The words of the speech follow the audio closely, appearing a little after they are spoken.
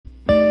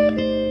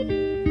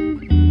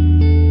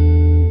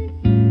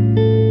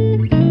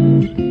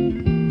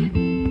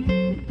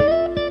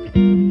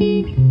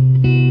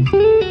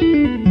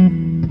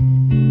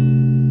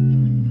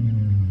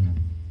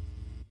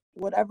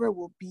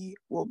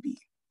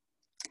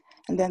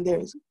And then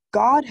there's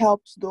God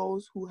helps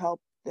those who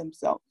help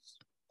themselves.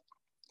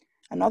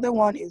 Another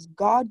one is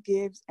God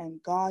gives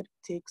and God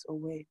takes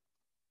away.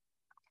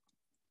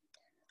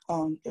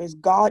 There's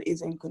God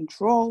is in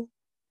control.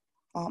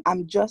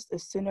 I'm just a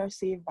sinner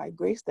saved by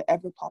grace, the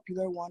ever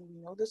popular one. We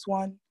know this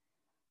one.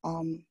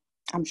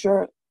 I'm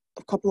sure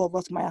a couple of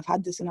us might have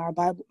had this in our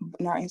Bible,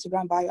 in our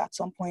Instagram bio at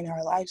some point in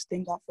our lives.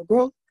 Thank God for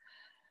growth.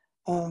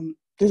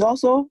 There's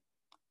also,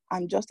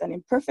 I'm just an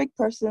imperfect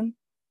person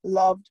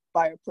loved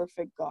by a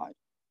perfect God.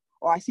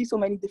 Or I see so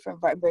many different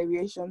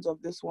variations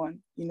of this one.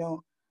 You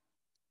know,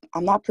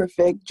 I'm not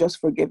perfect, just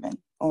forgiven.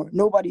 Or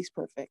nobody's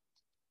perfect.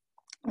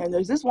 And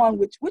there's this one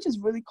which is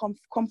really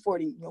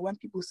comforting. You know, when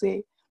people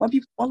say,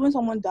 when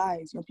someone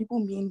dies, you know, people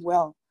mean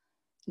well.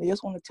 They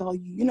just want to tell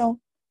you, you know,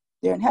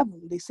 they're in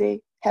heaven. They say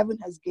heaven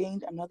has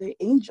gained another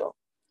angel.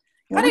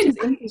 You know, which is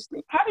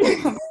interesting. How do you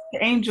become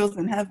angels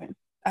in heaven?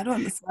 I don't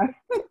understand.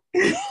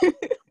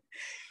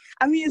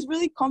 I mean, it's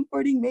really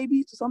comforting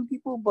maybe to some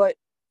people, but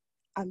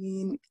I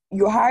mean,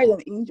 you're higher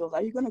than angels.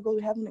 Are you going to go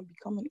to heaven and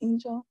become an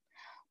angel?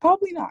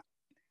 Probably not.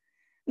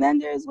 And then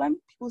there's when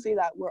people say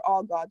that we're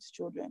all God's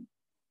children,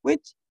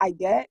 which I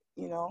get,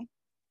 you know,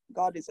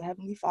 God is a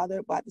heavenly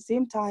father, but at the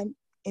same time,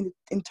 in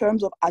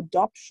terms of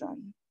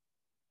adoption,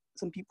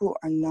 some people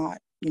are not,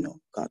 you know,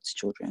 God's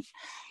children.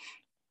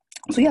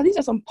 So yeah, these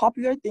are some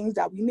popular things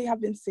that we may have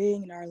been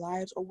saying in our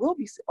lives, or will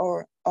be,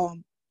 or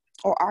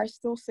are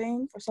still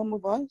saying for some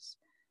of us.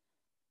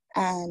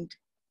 And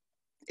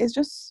it's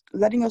just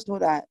letting us know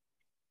that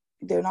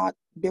they're not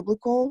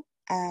biblical,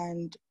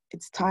 and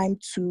it's time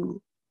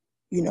to,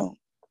 you know,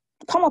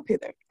 come up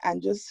hither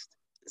and just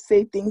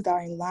say things that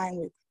are in line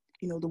with,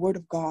 you know, the word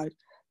of God,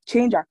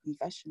 change our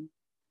confession.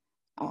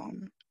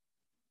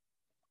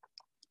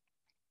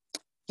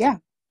 Yeah.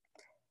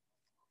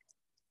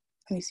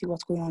 Let me see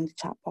what's going on in the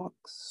chat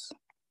box.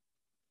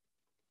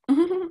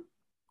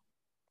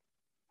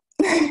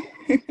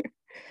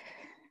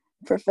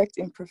 Perfect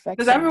imperfection.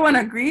 Does everyone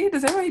agree?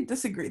 Does everybody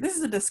disagree? This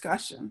is a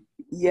discussion.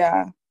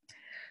 Yeah.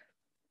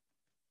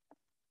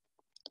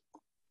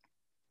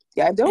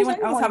 Yeah. If there was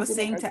anyone else have a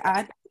saying to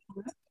add?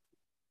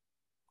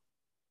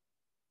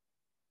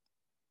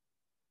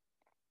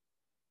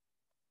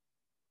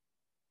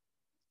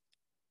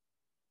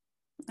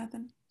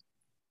 Nothing.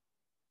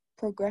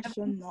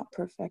 Progression, not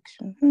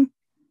perfection.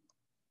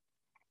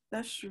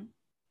 That's true.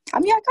 I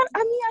mean, I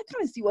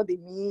kind of see what they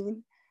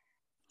mean.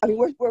 I mean,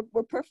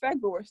 we're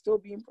perfect, but we're still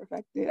being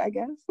perfected, I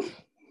guess.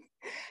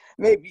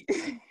 Maybe.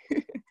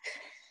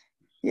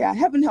 Yeah,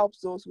 heaven helps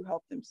those who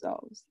help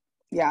themselves.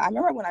 Yeah, I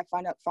remember when I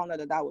found out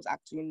that was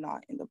actually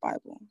not in the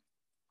Bible.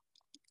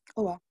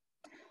 Oh well.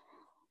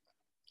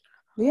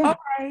 Yeah. All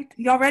right,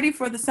 y'all ready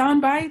for the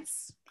sound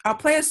bites? I'll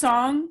play a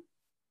song,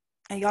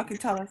 and y'all can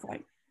tell us,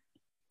 like,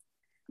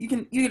 you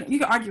can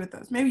argue with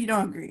us. Maybe you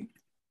don't agree.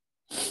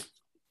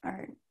 All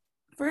right,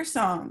 first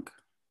song.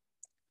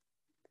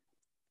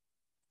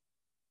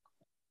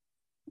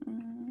 Hold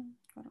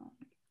on.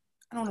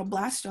 I don't want to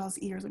blast y'all's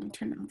ears. Let me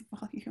turn down the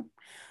volume.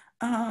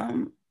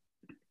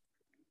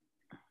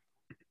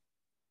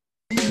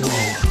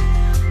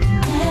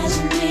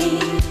 Imagine me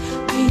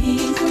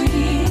being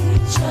free,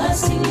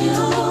 trusting you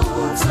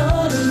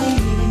totally.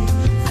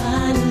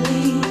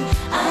 Finally,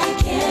 I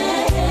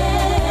can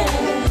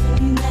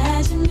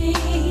imagine me.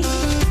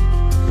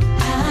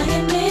 I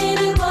admit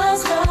it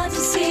was hard to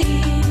see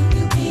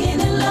you being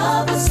in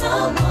love with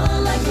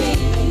someone like me.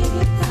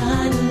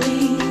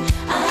 Finally,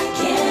 I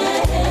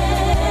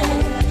can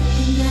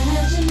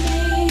imagine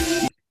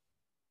me.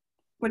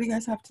 What do you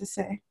guys have to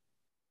say?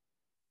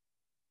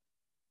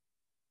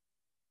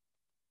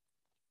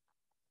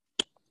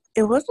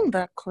 It wasn't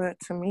that clear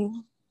to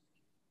me.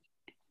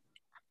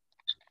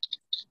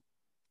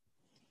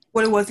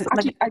 What it wasn't?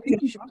 Actually, I think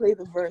you should play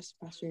the verse,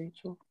 Pastor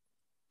Rachel.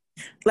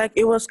 Like,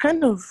 it was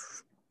kind of,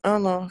 I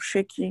don't know,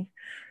 shaky.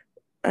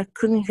 I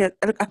couldn't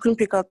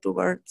pick out the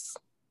words.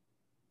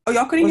 Oh,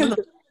 y'all couldn't hear them?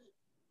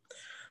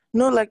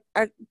 No, like,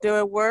 there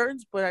were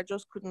words, but I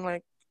just couldn't,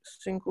 like,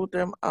 single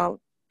them out.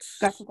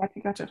 Gotcha.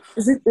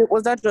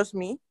 Was that just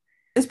me?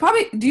 It's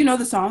probably, do you know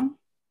the song?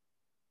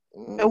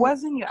 It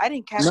wasn't you. I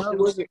didn't catch it. No, it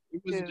wasn't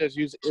just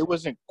used. It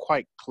wasn't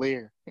quite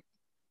clear.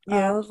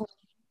 Yeah.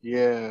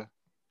 Yeah.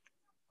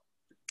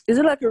 Is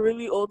it like a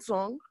really old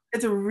song?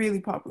 It's a really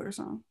popular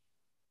song.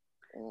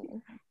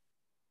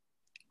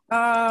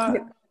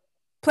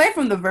 Play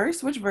from the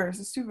verse. Which verse?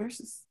 It's 2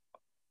 verses.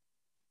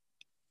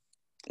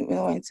 You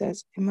know what it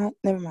says?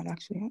 Never mind,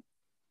 actually.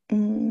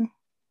 No,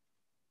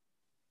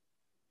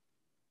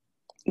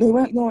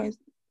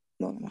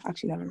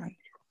 actually, never mind.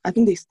 I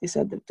think they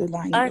said the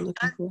line you were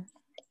looking for.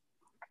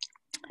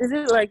 Is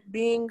it like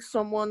being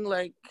someone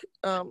like,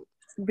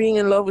 being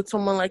in love with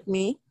someone like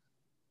me?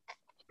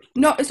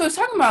 No, so it's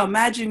talking about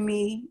imagine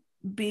me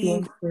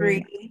being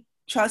free,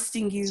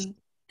 trusting you.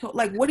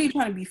 Like, what are you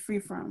trying to be free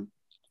from?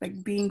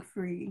 Like, being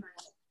free.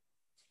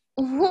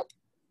 Mm-hmm.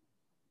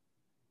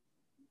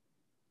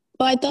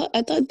 But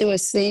I thought they were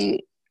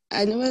saying,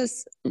 I never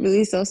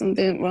really saw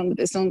something wrong with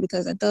the song,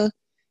 because I thought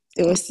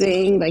they were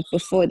saying, like,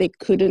 before they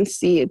couldn't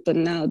see it, but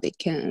now they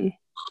can.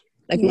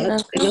 Like Yeah.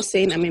 they're not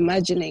saying I'm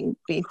imagining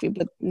being free,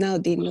 but now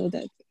they know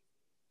that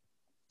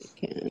they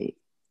can.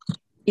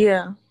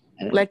 Yeah.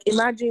 I don't Like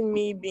imagine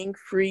me being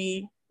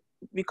free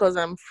because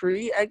I'm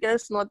free, I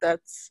guess, not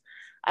that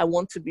I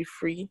want to be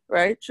free,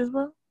 right,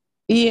 Chisma?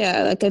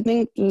 Yeah, like I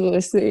think we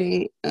were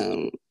saying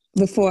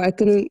before, I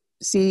couldn't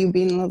see you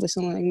being in love with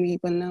someone like me,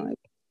 but now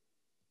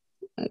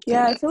I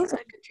Yeah, can. it feels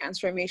like a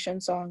transformation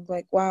song.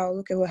 Like, wow,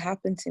 look at what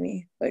happened to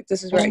me. Like,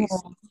 this is where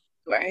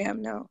I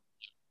am now.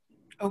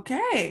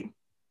 Okay.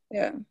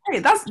 Yeah. Hey,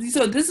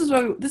 this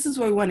is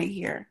what we want to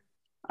hear.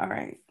 All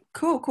right.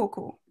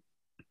 Cool.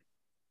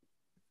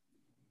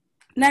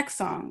 Next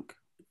song.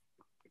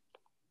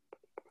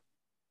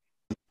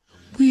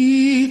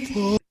 We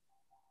fall,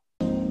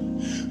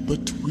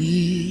 but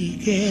we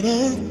get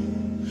up.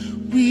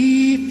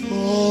 We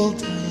fall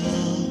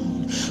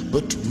down,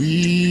 but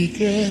we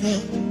get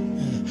up.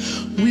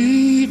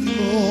 We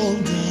fall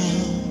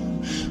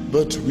down,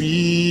 but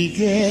we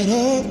get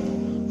up.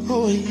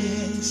 Oh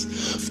yes,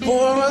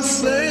 for a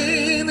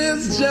saint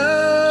is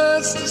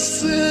just a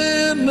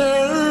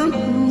sinner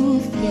who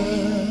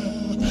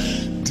fell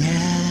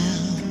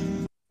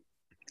down.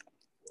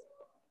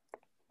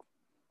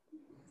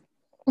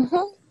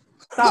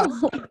 Stop.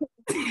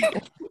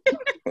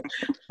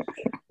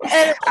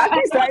 And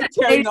I started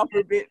tearing up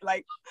a bit,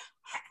 like,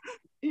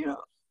 you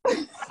know.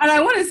 And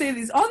I want to say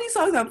all these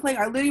songs I'm playing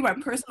are literally my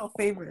personal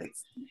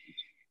favorites.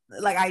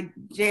 Like I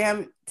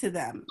jam to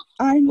them.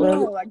 I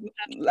know, like,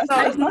 So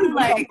it's not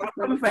like I'm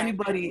coming for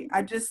anybody.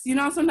 I just,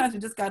 sometimes you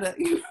just gotta,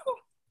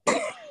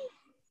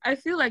 I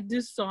feel like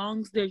these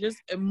songs, they're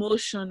just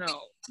emotional.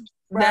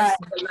 Right.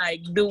 That's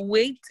like the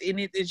weight in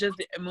it is just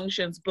the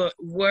emotions, but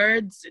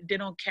words, they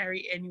don't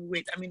carry any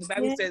weight. I mean, the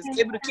Bible says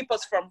able to keep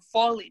us from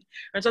falling.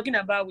 I'm talking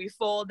about we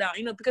fall down,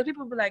 because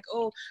people be like,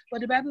 oh, but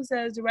the Bible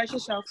says the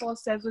righteous shall fall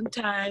 7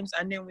 times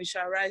and then we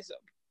shall rise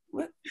up.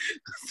 What?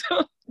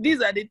 So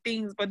these are the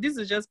things, but this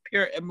is just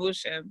pure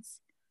emotions.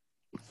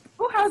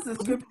 Who has the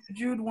scripture?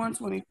 Jude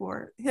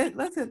 1:24.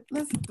 Let's hit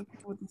the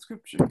people with the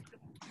scripture.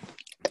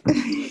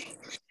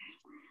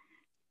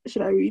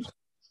 Should I read?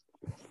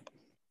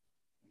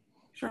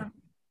 Sure.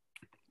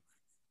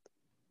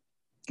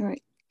 All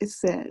right. It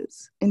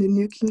says in the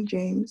New King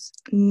James,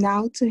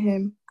 now to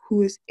him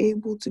who is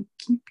able to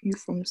keep you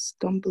from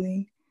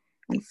stumbling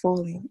and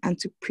falling and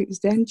to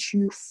present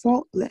you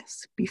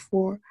faultless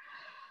before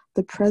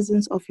the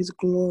presence of his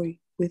glory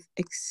with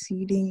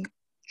exceeding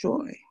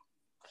joy.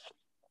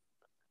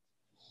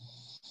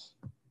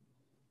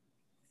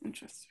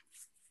 Interesting.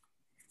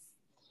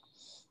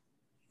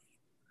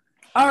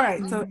 All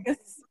right, so I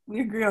guess we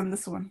agree on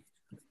this one.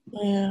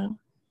 Yeah.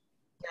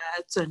 Yeah,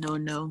 it's a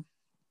no.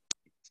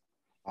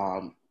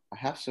 I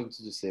have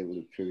something to say with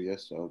the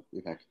previous song,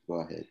 if I could go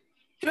ahead.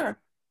 Sure.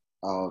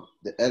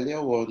 The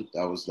earlier one,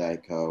 that was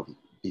like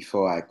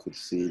before I could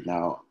see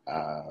now,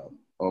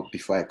 or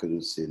before I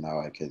couldn't see now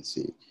I can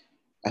see.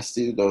 I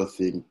still don't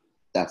think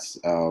that's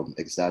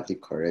exactly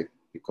correct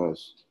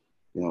because,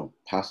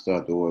 Pastor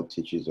at the Word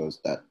teaches us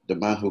that the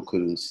man who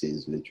couldn't see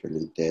is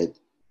literally dead.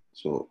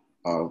 So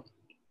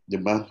the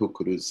man who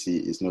couldn't see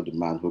is not the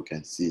man who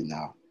can see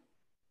now.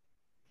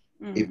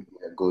 If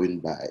we're going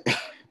by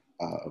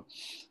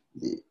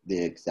the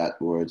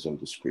exact words of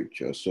the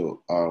scripture.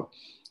 So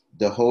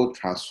the whole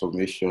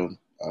transformation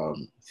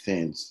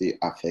thing still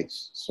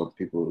affects some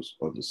people's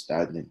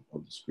understanding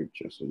of the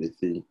scripture. So they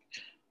think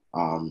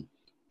I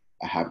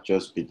have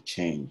just been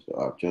changed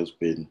or I've just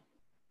been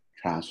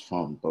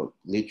transformed, but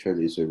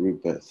literally it's a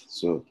rebirth.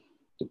 So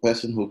the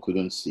person who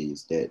couldn't see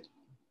is dead,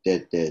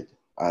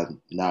 and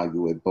now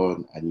you were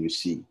born and you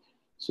see.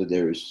 So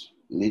there is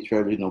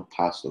literally no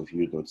past of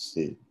you not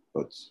seeing,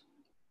 but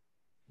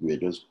we're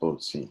just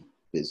both seeing,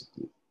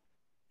 basically.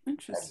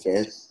 Interesting. I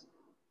guess.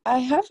 I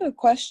have a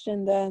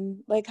question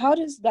then. Like, how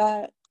does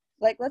that,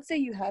 like, let's say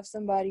you have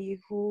somebody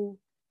who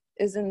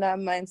is in that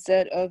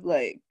mindset of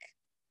like,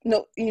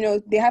 no,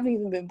 they haven't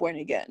even been born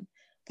again.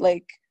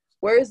 Like,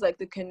 where is like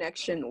the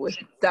connection with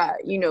that,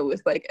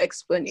 with like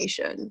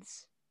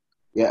explanations?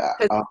 Yeah.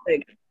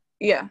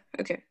 Yeah,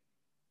 okay.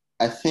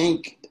 I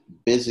think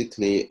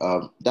basically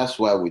that's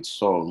why with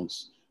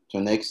songs, to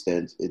an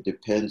extent, it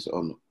depends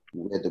on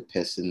where the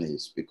person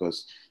is,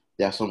 because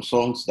there are some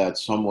songs that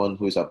someone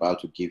who is about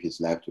to give his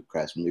life to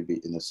Christ,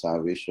 maybe in a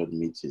salvation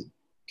meeting,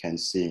 can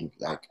sing,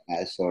 like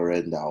I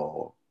Surrender,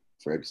 or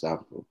for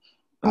example.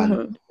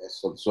 And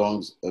there's some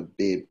songs a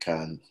babe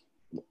can,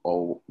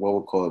 or what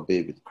we call a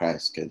babe in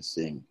Christ, can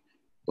sing.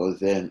 But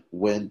then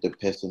when the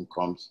person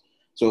comes,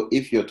 so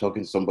if you're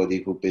talking to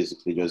somebody who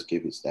basically just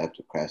gave his life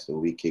to Christ a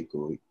week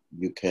ago,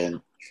 you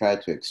can try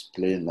to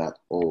explain that,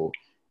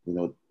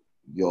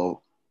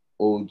 your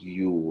old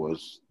you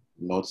was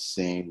not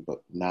sane,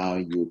 but now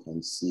you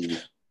can see.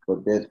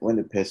 But then when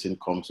the person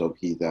comes up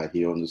here,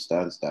 he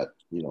understands that,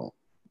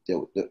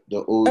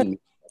 the old me,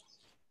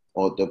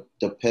 or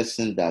the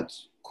person that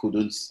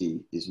couldn't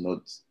see is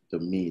not the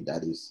me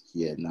that is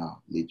here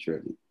now,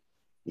 literally,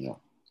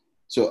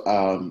 So,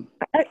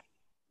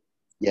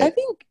 yeah. I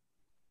think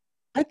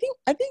I think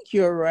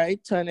you're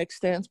right to an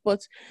extent,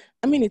 but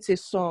I mean it's a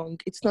song.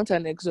 It's not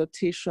an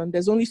exhortation.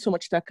 There's only so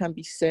much that can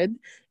be said.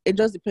 It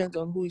just depends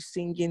on who is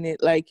singing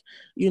it. Like,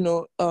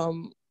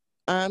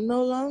 I'm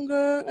no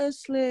longer a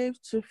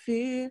slave to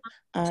fear.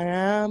 I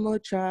am a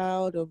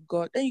child of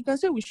God. And you can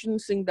say we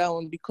shouldn't sing that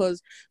one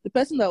because the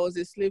person that was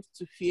a slave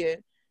to fear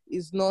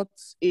is not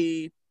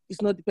the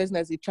person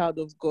that's a child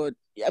of God.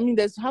 I mean,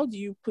 there's how do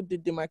you put the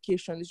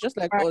demarcation? It's just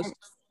like us,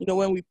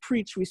 when we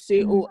preach, we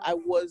say, oh, I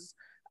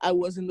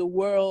was in the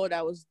world,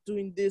 I was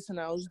doing this and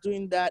I was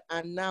doing that,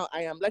 and now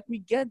I am. Like, we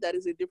get that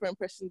is a different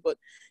person, but,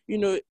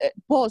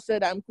 Paul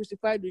said, I'm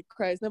crucified with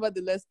Christ,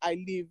 nevertheless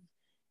I live.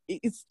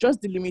 It's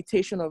just the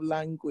limitation of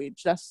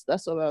language.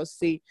 That's all I'll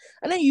say.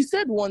 And then you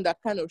said one that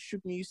kind of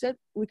shook me. You said,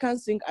 we can't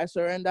sing I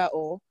Surrender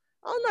All.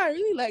 Oh, no, I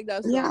really like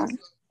that song.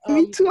 Yeah,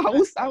 me too. I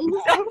was how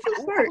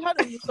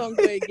does the song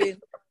go again?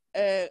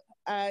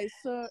 How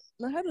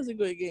does it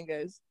go again,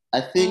 guys? I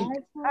think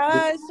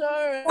I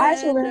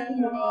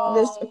surrender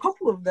There's a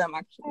couple of them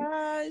actually.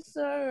 I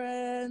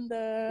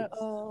surrender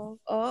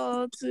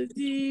all to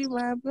thee,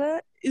 my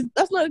blood.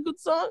 That's not a good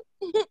song.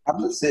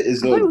 I'm not saying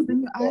it's not.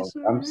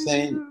 I'm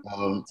saying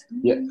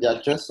there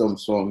are just some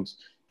songs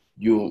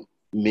you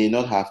may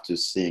not have to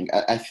sing.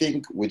 I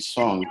think with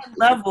songs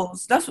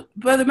levels. That's what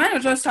Brother Manuel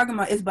was just talking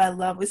about is by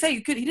level. He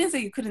didn't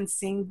say you couldn't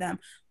sing them,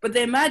 but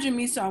the Imagine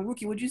Me song,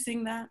 Rookie, would you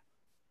sing that?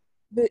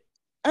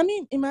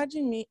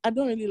 Imagine Me. I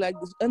don't really like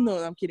this. No,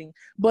 I'm kidding.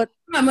 But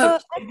the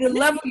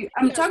level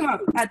I'm talking about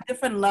at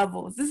different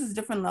levels. This is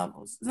different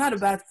levels. It's not a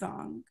bad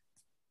song.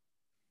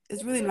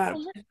 It's really not.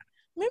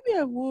 Maybe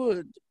I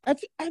would. For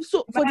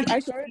the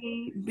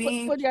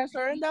I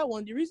Surrender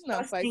one, the reason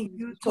I'm fighting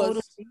is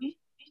because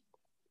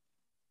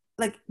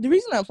the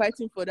reason I'm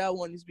fighting for that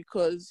one is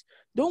because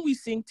don't we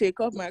sing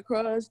Take Up My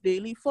Cross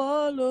Daily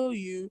Follow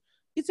You?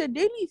 It's a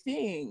daily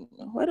thing.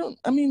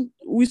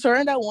 We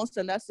surrender once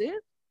and that's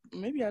it.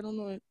 Maybe I don't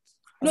know it.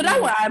 No,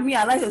 that one. I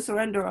like the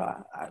surrender. I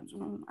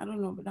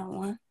don't know about that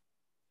one.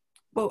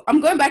 But I'm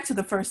going back to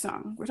the first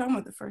song. We're talking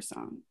about the first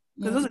song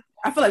because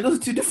I feel like those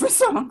are two different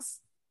songs.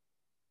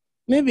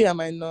 Maybe I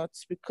might not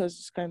because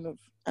it's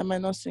I might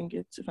not sing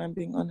it if I'm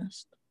being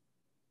honest.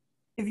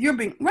 If you're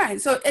being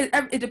right, so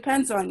it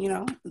depends on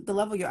the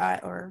level you're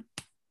at, or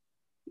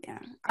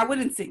I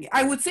wouldn't sing it.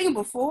 I would sing it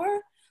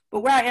before, but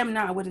where I am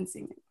now, I wouldn't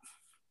sing it.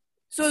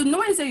 So no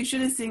one say you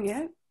shouldn't sing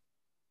it,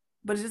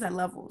 but it's just at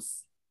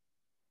levels.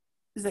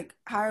 It's like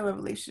higher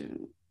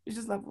revelation. It's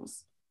just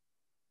levels.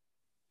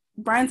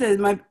 Brian says,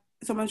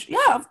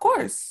 of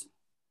course.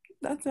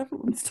 That's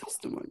everyone's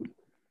testimony.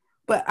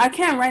 But I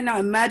can't right now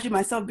imagine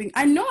myself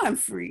I know I'm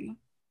free.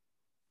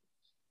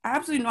 I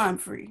absolutely know I'm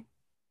free.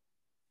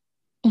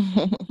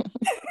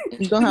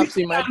 You don't have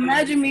to imagine.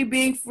 Imagine me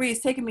being free. It's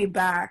taking me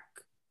back,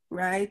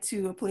 right,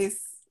 to a place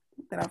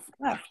that I've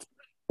left.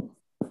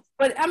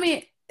 But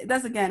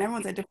that's again,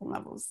 everyone's at different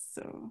levels.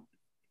 So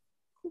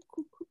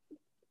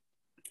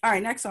all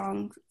right, next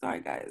song.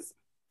 Sorry, guys.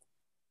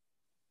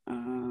 I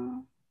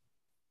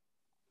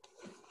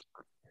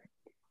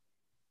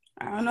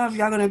don't know if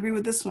y'all gonna agree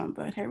with this one,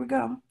 but here we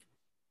go.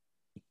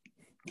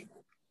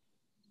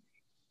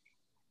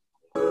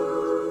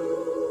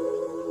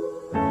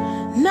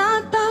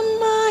 Not by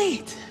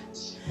might,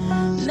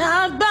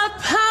 not by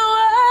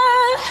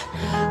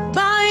power,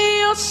 by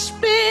your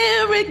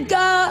spirit,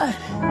 God.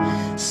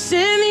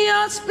 Send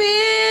your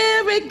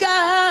spirit,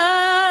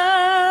 God.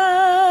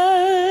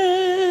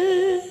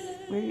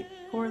 Wait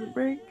for the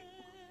break.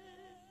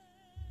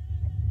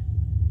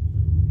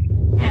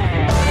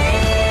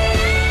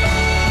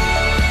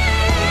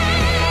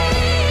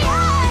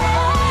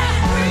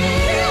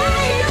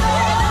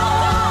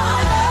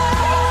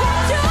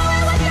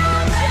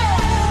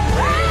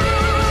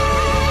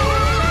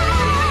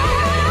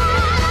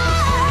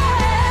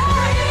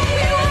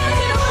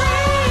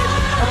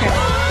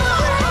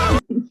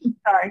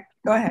 Sorry,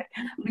 go ahead.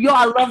 Yo,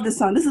 I love this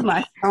song. This is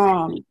my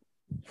song.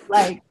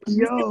 Like,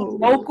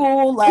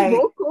 vocals.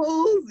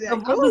 Yeah, I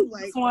was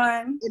like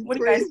one. in What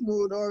praise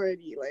mode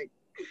already. Like,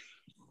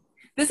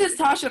 this is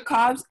Tasha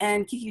Cobbs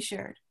and Kiki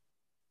Shared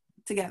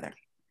together.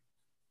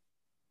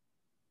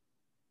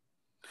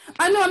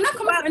 I know I'm not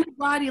coming for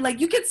anybody. Like,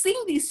 you can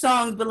sing these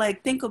songs, but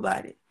like, think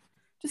about it.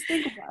 Just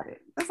think about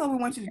it. That's all we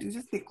want you to do.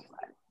 Just think about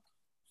it.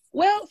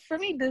 Well, for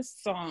me, this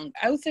song,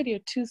 I would say there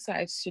are two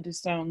sides to the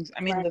songs.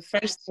 The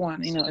first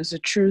one, is the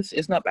truth.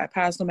 It's not by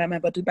power, it's not by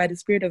might, but by the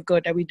Spirit of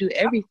God that we do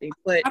everything.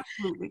 But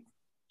absolutely,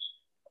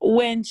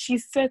 when she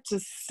said to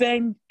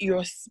send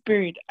your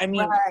spirit,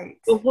 the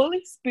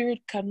Holy Spirit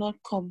cannot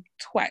come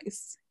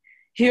twice.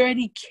 He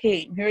already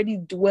came. He already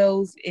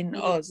dwells in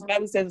us. The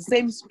Bible says the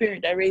same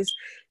Spirit that raised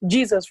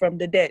Jesus from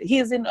the dead. He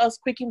is in us,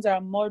 quickens our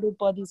mortal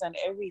bodies and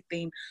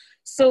everything.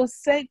 So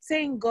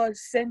saying, God,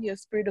 send your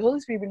Spirit, the Holy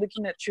Spirit be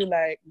looking at you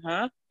like,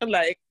 huh?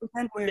 Like,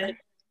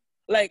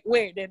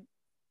 where? Then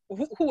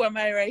who am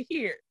I right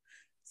here?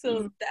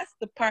 So that's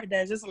the part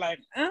that's just like,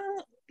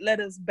 let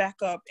us back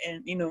up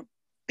and,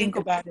 think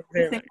about it.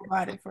 Think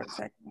about it for a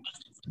second.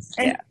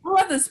 And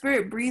what about the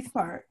Spirit breathe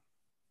part?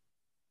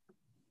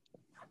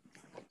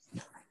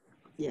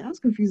 Yeah, that's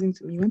confusing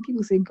to me. When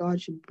people say God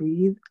should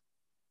breathe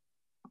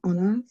on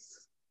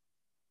us,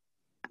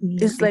 I mean,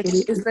 It's I like get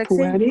it. it's like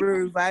saying Poetic.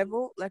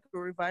 revival, like a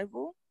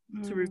revival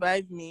to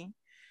revive me.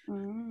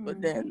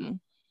 But then,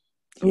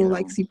 Oh,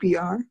 like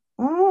CPR.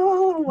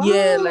 Oh, wow.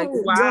 yeah, like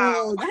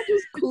Yo, that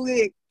just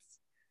clicked.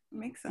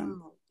 Makes sense.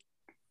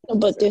 No,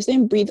 but they're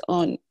saying breathe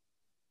on.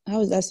 How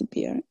is that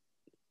CPR?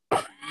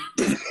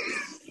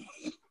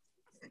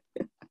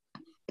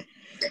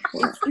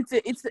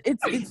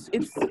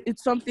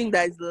 it's something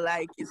that is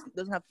like it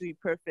doesn't have to be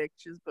perfect,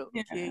 just but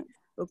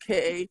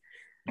okay.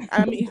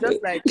 I mean, it's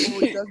just like, oh,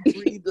 just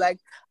breathe. Like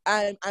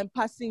I'm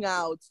passing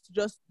out.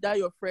 Just that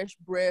your fresh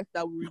breath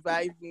that will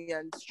revive me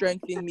and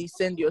strengthen me.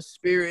 Send your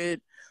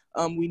spirit.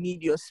 We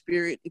need your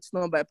spirit. It's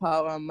not by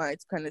power and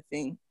might, kind of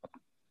thing.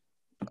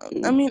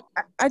 I mean,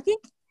 I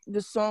think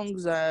the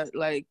songs are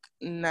like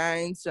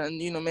nice, and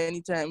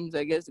many times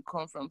I guess they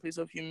come from a place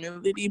of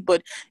humility,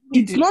 but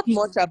it's not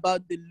much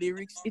about the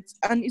lyrics. It's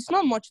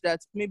not much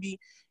that maybe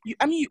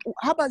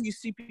how about you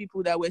see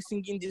people that were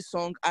singing this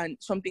song and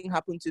something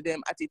happened to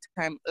them at a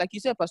time, like you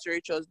said, Pastor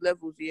Rachel's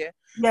levels, yeah.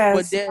 Yes,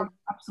 but then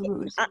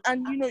absolutely.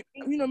 And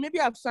maybe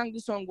I've sang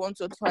this song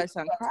once or twice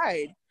and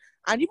cried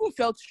and even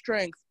felt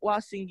strength while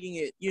singing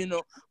it,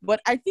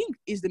 but I think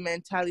it's the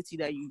mentality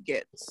that you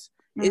get.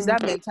 Is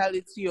that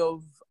mentality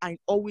of I'm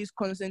always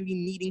constantly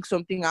needing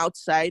something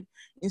outside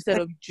instead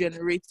of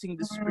generating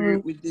the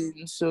spirit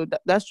within. So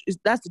that's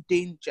the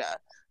danger.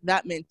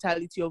 That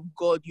mentality of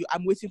God,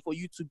 I'm waiting for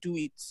you to do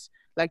it.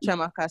 Like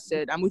Chiamaka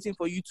said, I'm waiting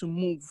for you to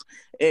move.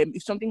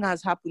 If something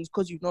has happened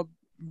because you've not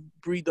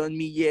breathed on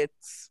me yet.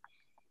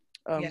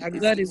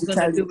 God is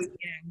gonna do it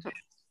again.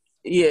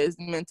 Yeah, it's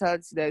the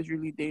mentality that is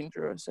really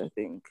dangerous, I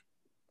think.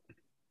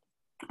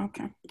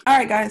 Okay. All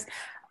right, guys.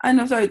 I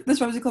know, sorry, this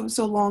Prophecy Club is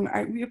so long.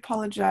 We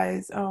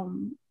apologize.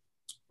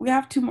 We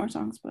have 2 more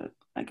songs, but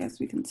I guess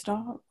we can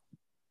stop.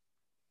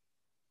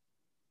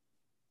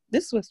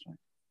 This was fun.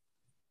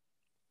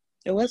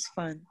 It was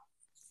fun.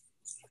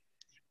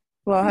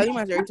 Well,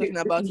 Halima is already talking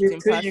about it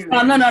in past.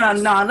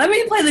 No. Let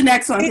me play the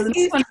next one.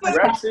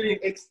 Rap City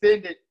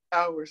extended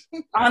hours.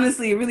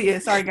 Honestly, it really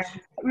is. Sorry, guys.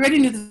 We already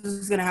knew this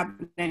was going to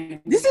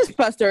happen. This is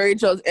Pastor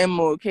Rachel's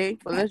MO, okay?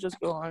 But let's just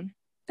go on.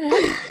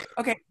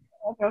 Okay.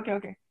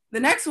 The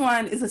next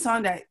one is a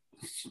song that...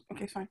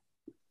 Okay, fine.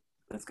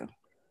 Let's go.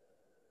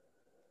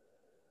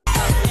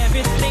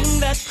 Everything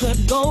that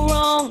could go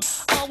wrong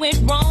all went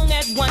wrong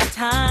at one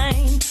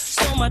time.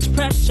 So much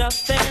pressure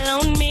fell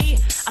on me.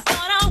 I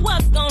thought I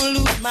was gonna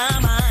lose my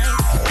mind.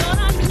 But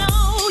I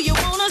know you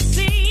wanna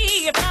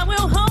see if I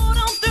will hold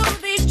on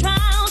through these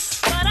trials.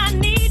 But I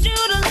need you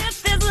to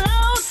lift this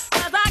load,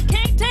 'cause I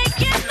can't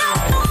take it no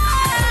more.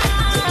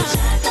 I just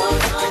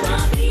wanna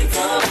praise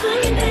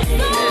you.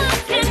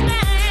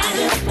 I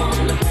just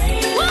wanna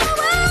praise you.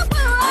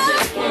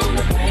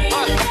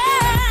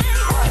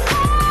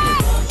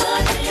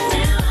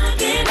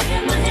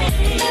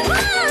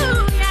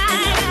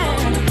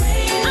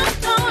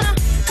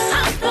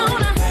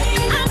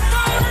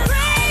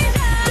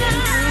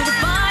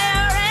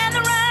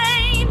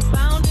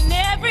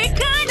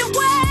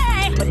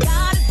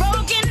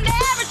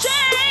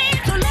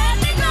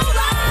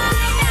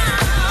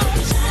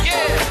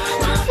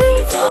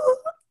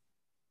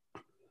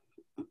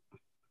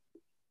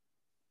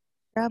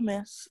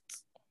 Mess.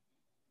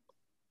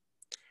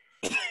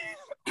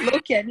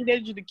 Loki, I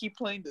needed you to keep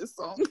playing this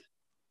song.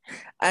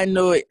 I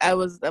know it. I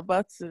was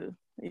about to,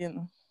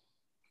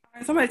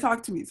 Somebody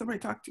talk to me.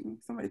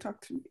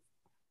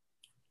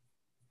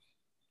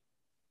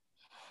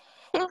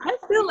 I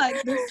feel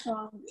like this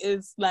song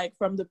is like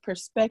from the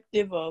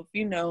perspective of,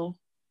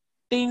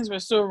 things were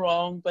so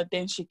wrong, but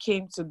then she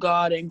came to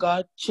God and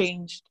God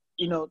changed,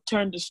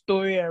 turned the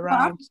story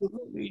around.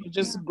 You're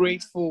just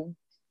grateful.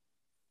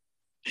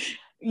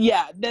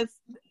 Yeah, that's.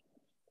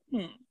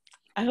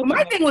 I hope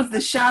my thing was the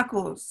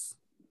shackles,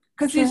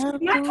 because she's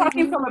not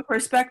talking from a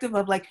perspective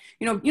of like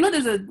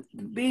there's a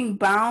being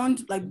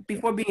bound, like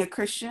before being a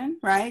Christian,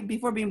 right?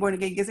 Before being born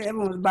again, because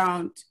everyone was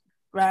bound,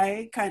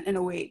 right? Kind of in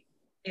a way.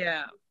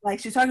 Yeah. Like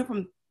she's talking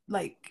from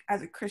like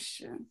as a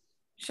Christian,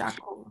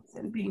 shackles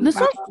and being the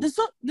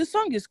bound.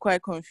 song is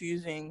quite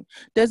confusing.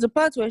 There's a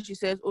part where she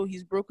says, "Oh,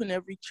 he's broken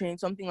every chain,"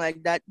 something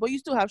like that, but you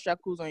still have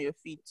shackles on your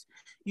feet.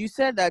 You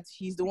said that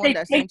he's the one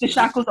that take the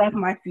shackles off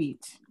my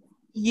feet.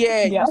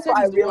 Yeah, that's what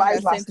I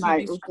realized last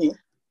night. Okay.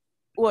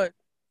 What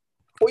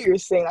you're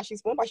saying? That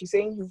she's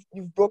saying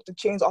you've broke the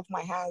chains off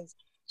my hands,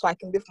 so I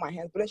can lift my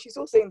hands. But then she's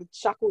still saying the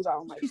shackles are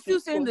on my feet. She's still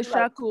saying the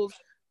shackles.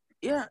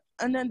 Yeah,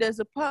 and then there's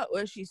a part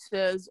where she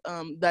says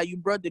that you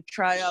brought the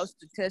trials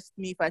to test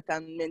me if I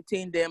can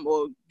maintain them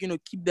or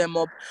keep them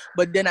up,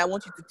 but then I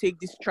want you to take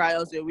these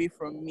trials away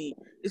from me.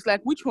 It's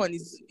like, which one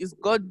is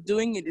God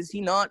doing it? Is he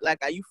not? Like,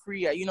 are you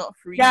free? Are you not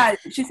free? Yeah,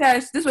 she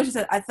says, this is what she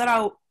said. I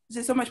thought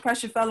so much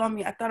pressure fell on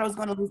me. I thought I was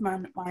going to lose my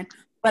mind.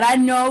 But I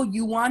know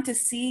you want to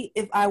see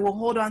if I will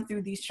hold on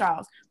through these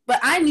trials. But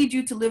I need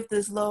you to lift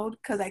this load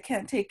because I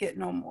can't take it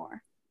no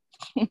more.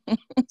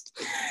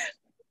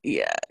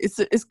 Yeah,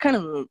 it's kind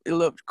of a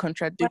lot of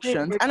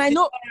contradictions. And I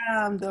know...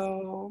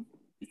 though.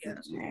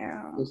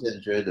 Yeah. Just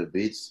enjoy the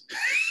beats.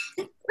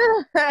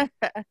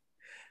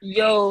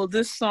 Yo,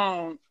 this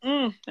song,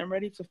 I'm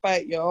ready to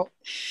fight, y'all.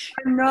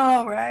 I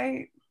know,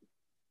 right?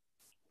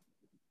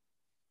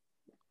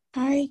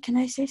 All right, can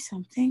I say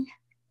something?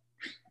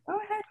 Go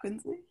ahead,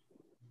 Quincy.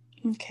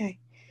 Okay.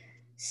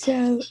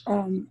 So,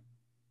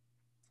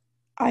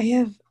 I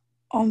have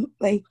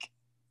like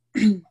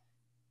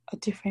a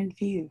different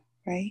view,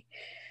 right?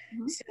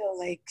 Mhm. So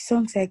like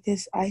songs like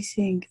this I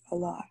sing a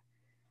lot.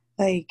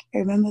 Like I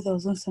remember there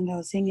was one song I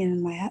was singing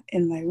in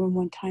my room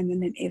one time,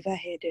 and then Eva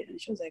heard it and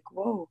she was like,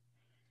 "Whoa."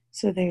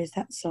 So there's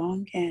that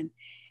song, and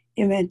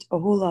it meant a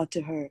whole lot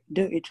to her.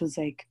 Though it was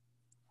like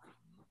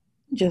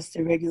just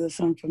a regular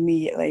song for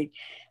me, like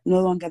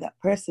no longer that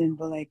person,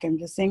 but like I'm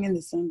just singing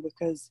the song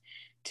because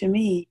to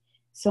me,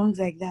 songs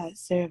like that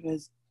serve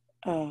as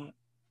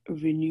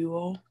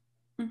renewal.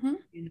 Mm-hmm.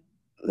 You know,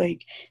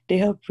 like they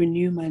help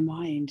renew my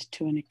mind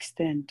to an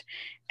extent.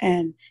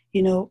 And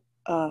you know,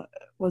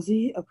 was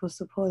it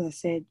Apostle Paul that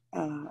said,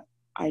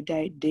 I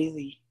died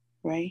daily,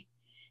 right?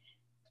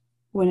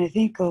 When I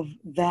think of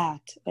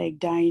that, like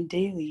dying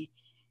daily,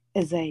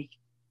 is like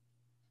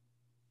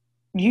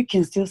you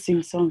can still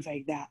sing songs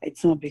like that.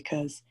 It's not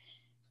because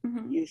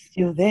Mm-hmm. you're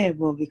still there,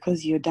 but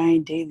because you're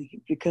dying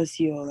daily, because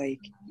you're like,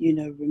 you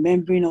know,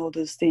 remembering all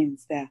those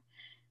things that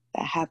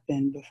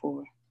happened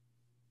before.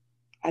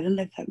 I don't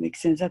know if that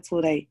makes sense. That's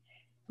what I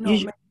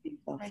usually think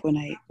of when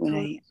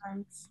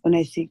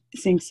I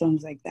sing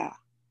songs like that.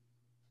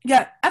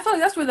 Yeah, I feel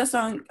like that's where the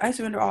song "I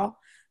Surrender All"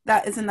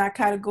 that is in that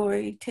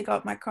category. Take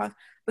out my cross,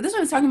 but this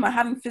one is talking about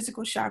having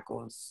physical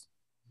shackles.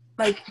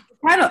 Like it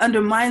kind of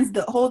undermines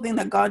the whole thing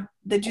that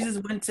Jesus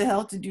went to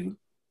hell to do.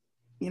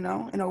 You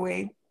know, in a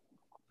way,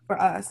 for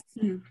us.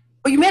 Mm.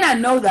 But you may not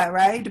know that,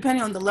 right?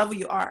 Depending on the level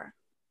you are.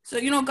 So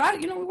God,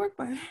 we work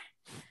by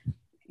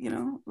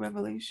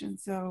revelation.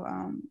 So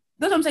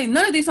that's what I'm saying.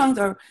 None of these songs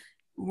are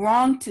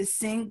wrong to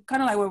sing.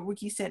 Kind of like what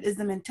Ricky said, is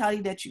the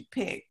mentality that you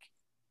pick.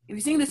 If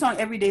you sing the song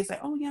every day, it's like,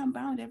 oh yeah, I'm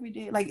bound every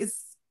day. Like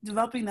it's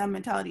developing that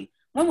mentality.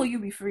 When will you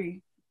be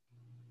free?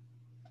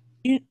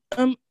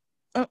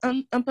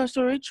 And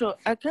Pastor Rachel,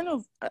 I kind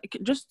of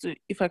just to,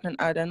 if I can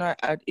add, I know I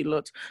add a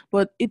lot,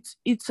 but it's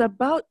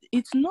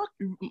not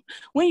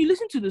when you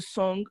listen to the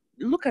song,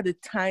 look at the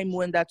time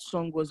when that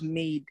song was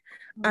made,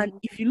 and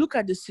if you look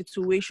at the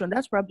situation,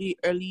 that's probably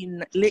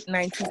late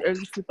 90s,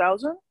 early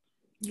 2000s.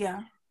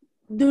 Yeah,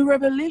 the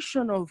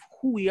revelation of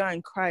who we are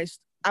in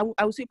Christ. I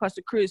would say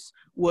Pastor Chris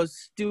was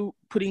still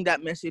putting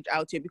that message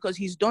out here because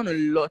he's done a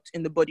lot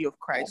in the body of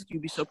Christ.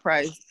 You'll be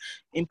surprised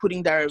in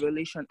putting that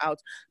revelation out.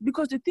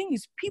 Because the thing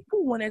is,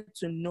 people wanted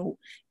to know,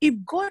 if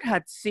God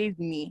had saved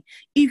me,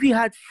 if he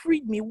had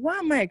freed me, why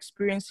am I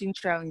experiencing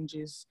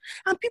challenges?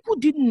 And people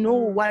didn't know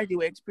why they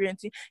were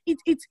experiencing.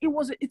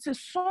 It's a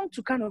song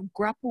to kind of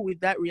grapple with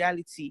that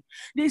reality.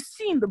 They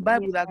see in the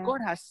Bible that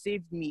God has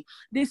saved me.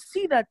 They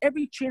see that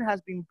every chain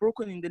has been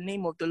broken in the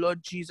name of the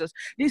Lord Jesus.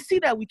 They see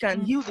that we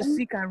can heal the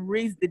sick and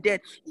raise the dead.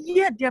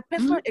 Yet their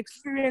personal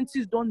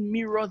experiences don't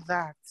mirror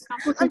that.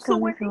 And so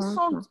when these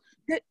songs,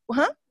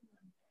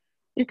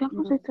 you can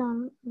put it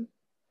on.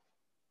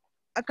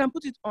 I can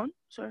put it on.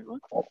 Sorry, what?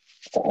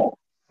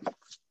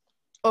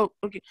 Oh,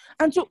 okay.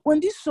 And so when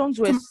these songs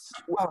were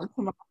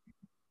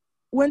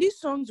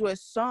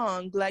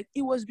sung, like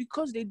it was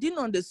because they didn't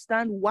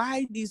understand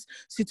why these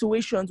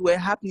situations were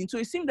happening. So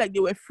it seemed like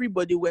they were free,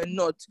 but they were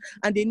not,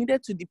 and they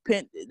needed to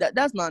depend.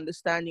 That's my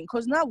understanding.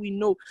 Because now we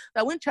know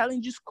that when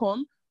challenges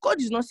come, God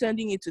is not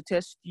sending it to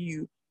test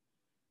you.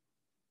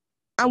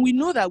 And we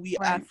know that we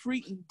are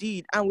free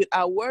indeed. And with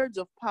our words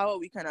of power,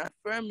 we can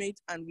affirm it,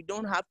 and we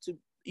don't have to,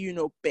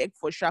 beg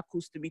for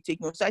shackles to be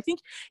taken off. So I think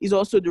it's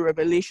also the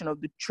revelation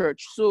of the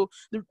church. So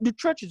the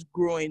church is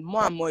growing.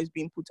 More and more is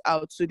being put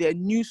out. So there are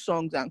new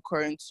songs and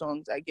current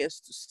songs, I guess,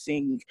 to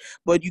sing.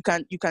 But you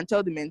can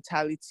tell the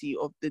mentality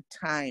of the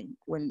time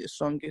when the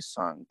song is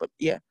sung. But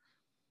yeah.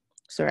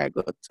 Sorry, I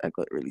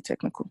got really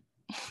technical.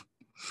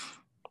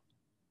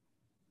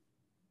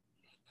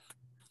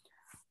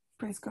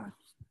 Praise God.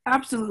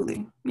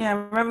 Absolutely.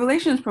 Yeah,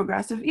 revelation is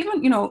progressive.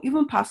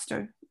 Even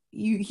Pastor,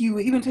 he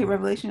would even tell you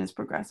revelation is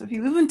progressive. He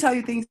would even tell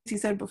you things he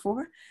said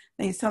before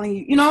that he's telling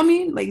you, you know what I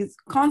mean? Like it's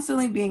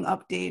constantly being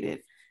updated.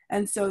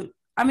 And so,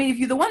 I mean, if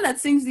you're the one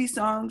that sings these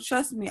songs,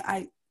 trust me,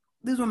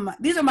 these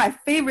are my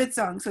favorite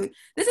songs. So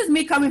this is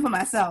me coming for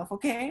myself,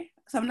 okay?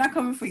 So I'm not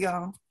coming for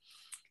y'all.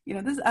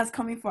 This is us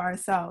coming for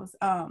ourselves.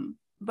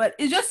 But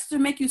it's just to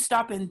make you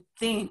stop and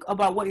think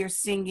about what you're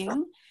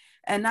singing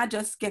and not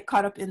just get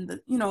caught up in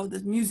the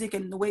music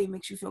and the way it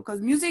makes you feel.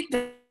 Because music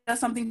does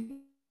something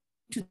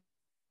to the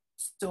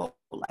soul.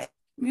 Like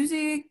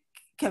music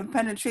can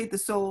penetrate the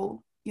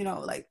soul,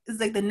 like it's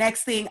like the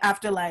next thing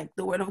after like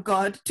the word of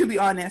God, to be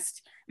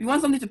honest. If you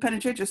want something to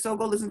penetrate your soul,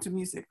 go listen to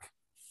music.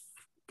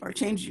 Or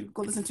change you,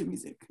 go listen to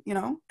music,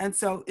 And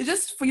so it's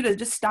just for you to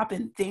just stop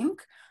and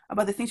think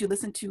about the things you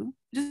listen to,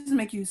 just to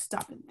make you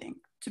stop and think,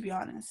 to be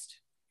honest.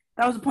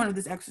 That was the point of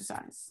this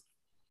exercise.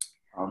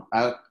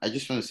 I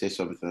just want to say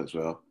something as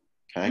well.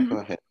 Can I go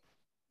ahead?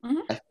 Mm-hmm.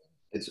 I think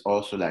it's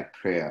also like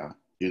prayer,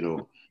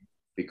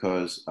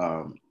 because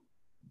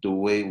the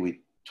way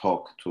we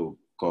talk to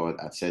God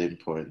at certain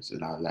points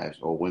in our lives,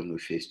 or when we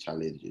face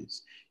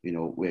challenges,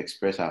 we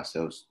express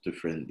ourselves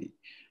differently.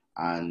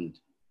 And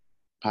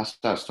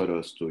Pastor has taught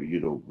us to,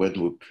 when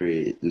we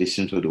pray,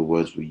 listen to the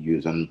words we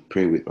use and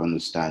pray with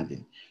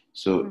understanding.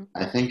 So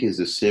I think it's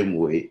the same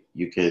way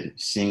you can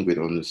sing with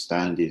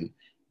understanding.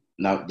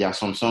 Now, there are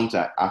some songs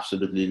I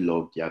absolutely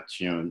love their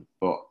tune,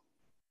 but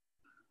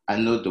I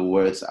know the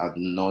words are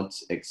not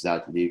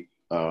exactly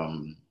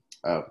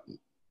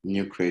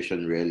new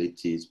creation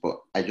realities,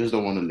 but I just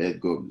don't want to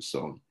let go of the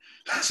song.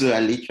 So I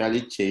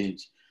literally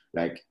changed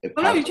like a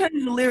part. You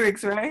change the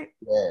lyrics, right?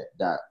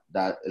 Yeah,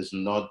 that is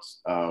not,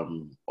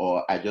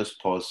 or I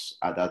just pause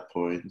at that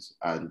point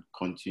and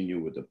continue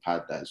with the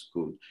part that's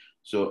good.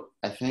 So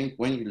I think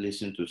when you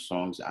listen to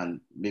songs and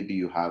maybe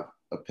you have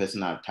a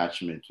personal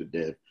attachment to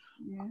them,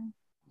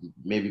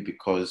 maybe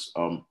because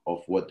of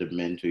what they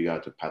meant to you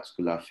at a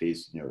particular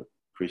phase in your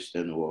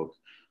Christian walk,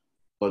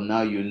 but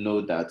now you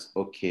know that,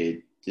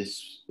 okay,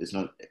 this is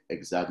not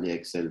exactly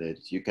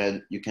excellent. You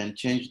can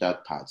change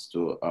that part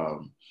to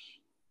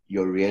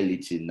your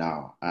reality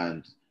now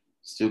and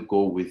still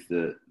go with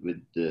the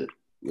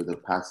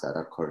parts that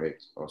are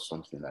correct or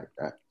something like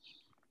that.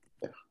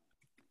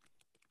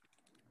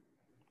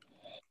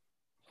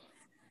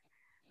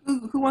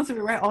 Who wants to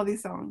rewrite all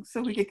these songs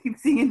so we can keep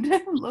singing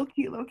them? Low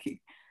key.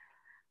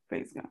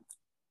 Praise God.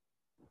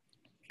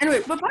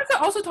 Anyway, but Pastor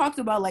also talked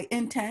about like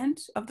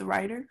intent of the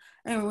writer,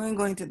 and we won't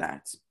go into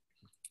that.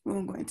 We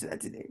won't go into that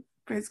today.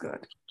 Praise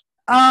God.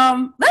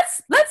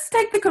 Let's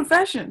take the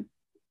confession,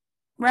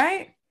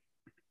 right?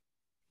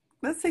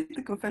 Let's take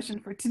the confession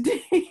for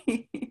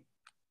today.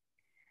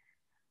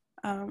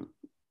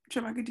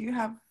 Tremaka, do you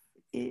have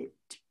it?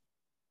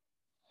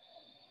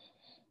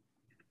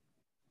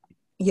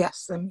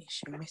 Yes, let me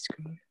share my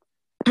screen.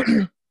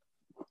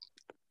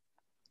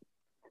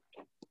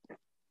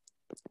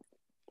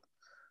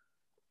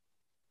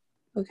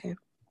 Okay.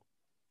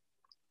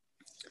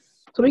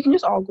 So we can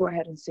just all go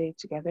ahead and say it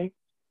together.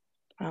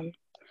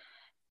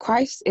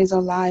 Christ is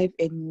alive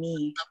in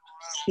me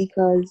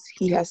because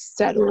he has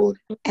settled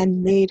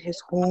and made his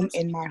home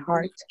in my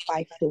heart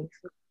by faith.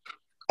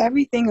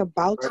 Everything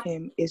about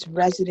him is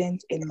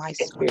resident in my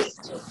spirit.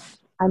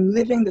 I'm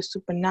living the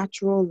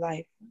supernatural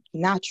life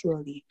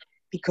naturally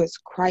because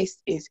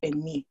Christ is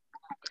in me.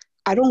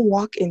 I don't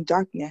walk in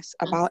darkness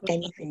about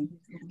anything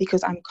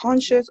because I'm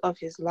conscious of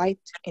his light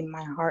in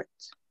my heart,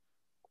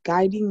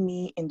 guiding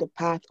me in the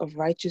path of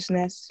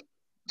righteousness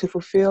to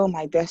fulfill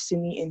my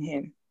destiny in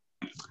him.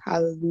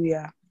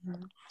 Hallelujah.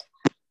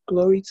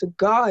 Glory to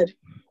God.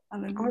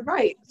 Hallelujah. All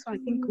right. So I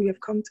think we have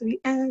come to the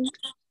end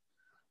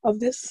of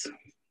this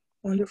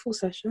wonderful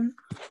session.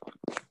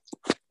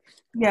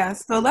 Yeah,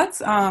 so let's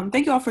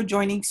thank you all for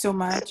joining so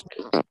much.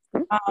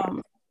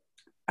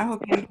 I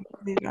hope you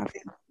enjoyed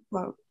it.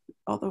 Well,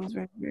 although it was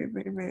very, very,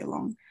 very, very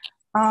long.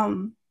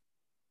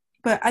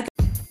 But I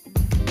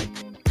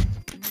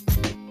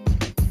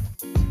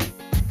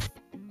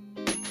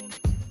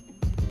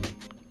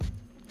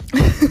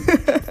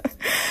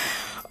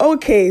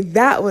Okay,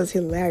 that was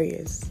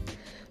hilarious.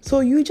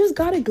 So you just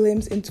got a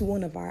glimpse into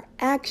one of our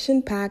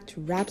action-packed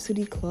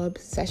Rhapsody Club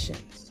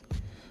sessions.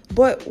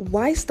 But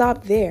why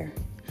stop there?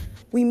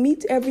 We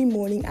meet every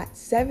morning at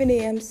 7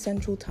 a.m.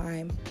 Central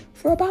Time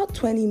for about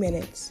 20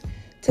 minutes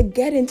to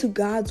get into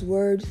God's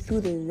Word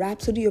through the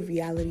Rhapsody of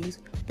Realities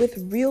with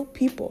real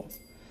people.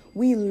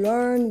 We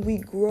learn, we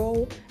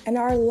grow, and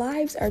our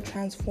lives are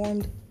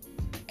transformed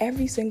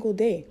every single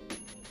day.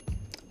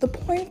 The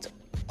point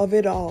of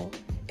it all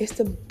is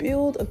to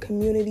build a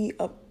community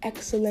of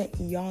excellent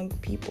young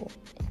people.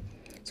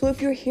 So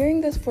if you're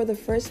hearing this for the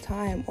first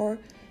time, or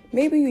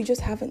maybe you just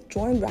haven't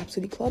joined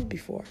Rhapsody Club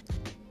before,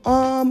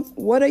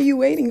 what are you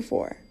waiting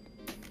for?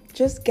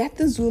 Just get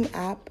the Zoom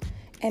app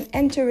and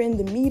enter in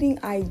the meeting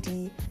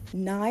ID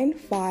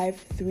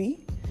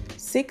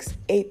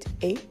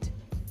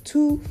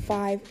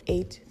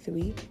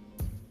 953-688-2583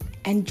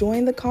 and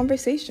join the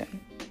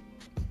conversation.